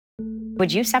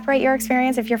Would you separate your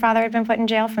experience if your father had been put in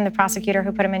jail from the prosecutor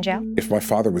who put him in jail? If my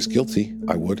father was guilty,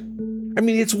 I would. I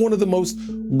mean, it's one of the most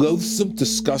loathsome,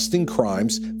 disgusting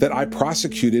crimes that I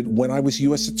prosecuted when I was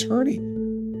U.S. attorney.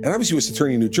 And I was U.S.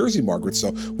 attorney in New Jersey, Margaret, so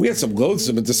we had some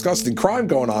loathsome and disgusting crime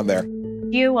going on there.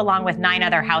 You, along with 9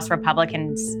 other House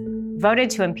Republicans, voted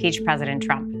to impeach President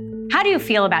Trump. How do you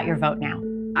feel about your vote now?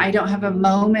 I don't have a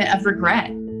moment of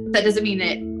regret. That doesn't mean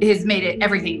it has made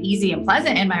everything easy and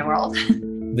pleasant in my world.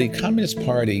 The Communist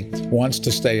Party wants to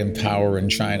stay in power in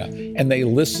China, and they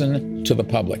listen to the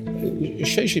public.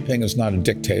 Xi Jinping is not a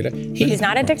dictator. He's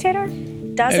not a dictator?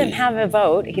 Doesn't have a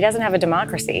vote. He doesn't have a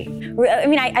democracy. I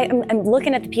mean, I'm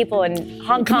looking at the people in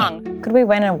Hong Kong. Could we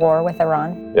win a war with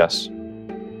Iran? Yes.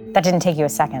 That didn't take you a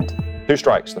second. 2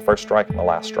 strikes, the first strike and the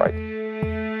last strike.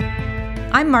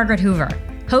 I'm Margaret Hoover,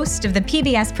 host of the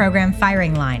PBS program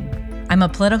Firing Line. I'm a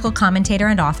political commentator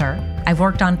and author. I've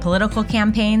worked on political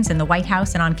campaigns in the White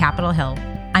House and on Capitol Hill.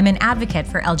 I'm an advocate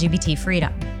for LGBT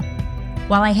freedom.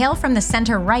 While I hail from the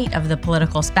center-right of the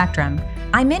political spectrum,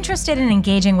 I'm interested in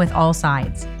engaging with all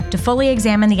sides to fully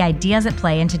examine the ideas at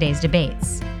play in today's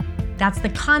debates. That's the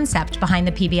concept behind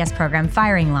the PBS program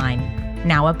Firing Line,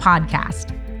 now a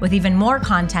podcast, with even more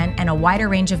content and a wider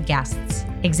range of guests,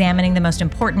 examining the most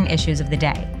important issues of the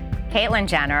day. Caitlyn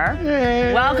Jenner,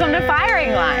 welcome to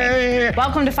Firing Line.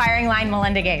 Welcome to Firing Line,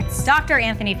 Melinda Gates. Dr.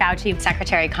 Anthony Fauci,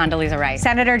 Secretary Condoleezza Rice.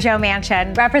 Senator Joe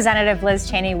Manchin, Representative Liz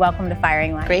Cheney, welcome to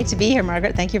Firing Line. Great to be here,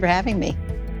 Margaret. Thank you for having me.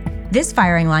 This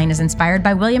Firing Line is inspired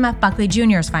by William F. Buckley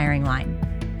Jr.'s Firing Line.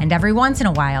 And every once in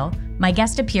a while, my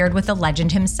guest appeared with the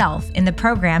legend himself in the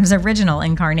program's original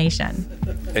incarnation.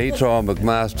 H.R.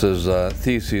 McMaster's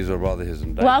theses are rather his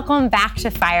indictment. Welcome back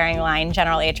to Firing Line,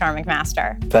 General H.R.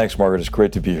 McMaster. Thanks, Margaret. It's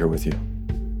great to be here with you.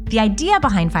 The idea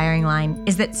behind Firing Line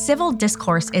is that civil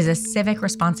discourse is a civic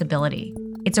responsibility.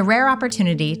 It's a rare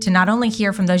opportunity to not only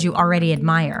hear from those you already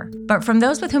admire, but from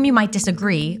those with whom you might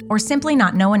disagree or simply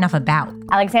not know enough about.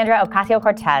 Alexandria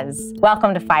Ocasio-Cortez,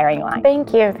 welcome to Firing Line.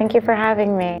 Thank you. Thank you for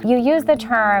having me. You used the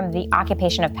term the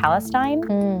occupation of Palestine.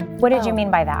 What did you mean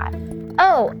by that?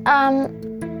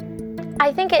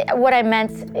 I think what I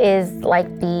meant is like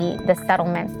the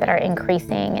settlements that are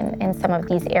increasing in some of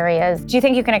these areas. Do you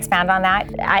think you can expand on that?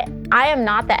 I am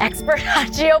not the expert on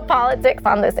geopolitics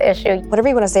on this issue. Whatever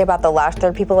you want to say about the left, there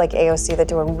are people like AOC that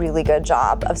do a really good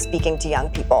job of speaking to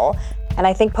young people. And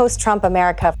I think post-Trump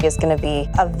America is going to be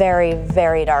a very,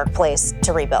 very dark place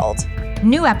to rebuild.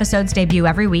 New episodes debut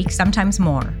every week, sometimes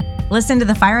more. Listen to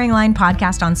the Firing Line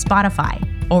podcast on Spotify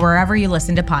or wherever you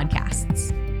listen to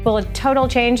podcasts. Will a total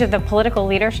change of the political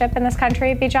leadership in this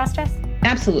country be justice?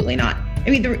 Absolutely not.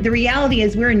 I mean, the reality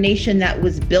is we're a nation that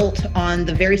was built on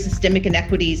the very systemic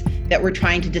inequities that we're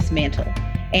trying to dismantle.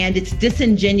 And it's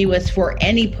disingenuous for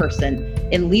any person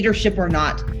in leadership or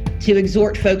not to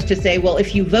exhort folks to say, well,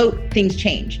 if you vote, things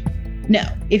change. No,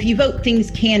 if you vote, things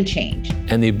can change.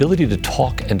 And the ability to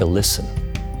talk and to listen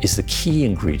is the key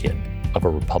ingredient of a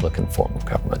Republican form of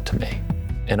government to me.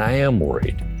 And I am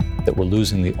worried that we're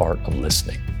losing the art of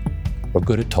listening. We're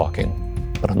good at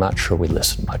talking, but I'm not sure we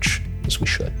listen much as we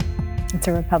should. It's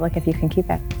a republic if you can keep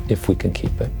it. If we can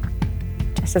keep it.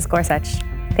 Justice Gorsuch,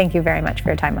 thank you very much for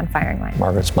your time on Firing Line.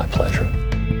 Margaret, it's my pleasure.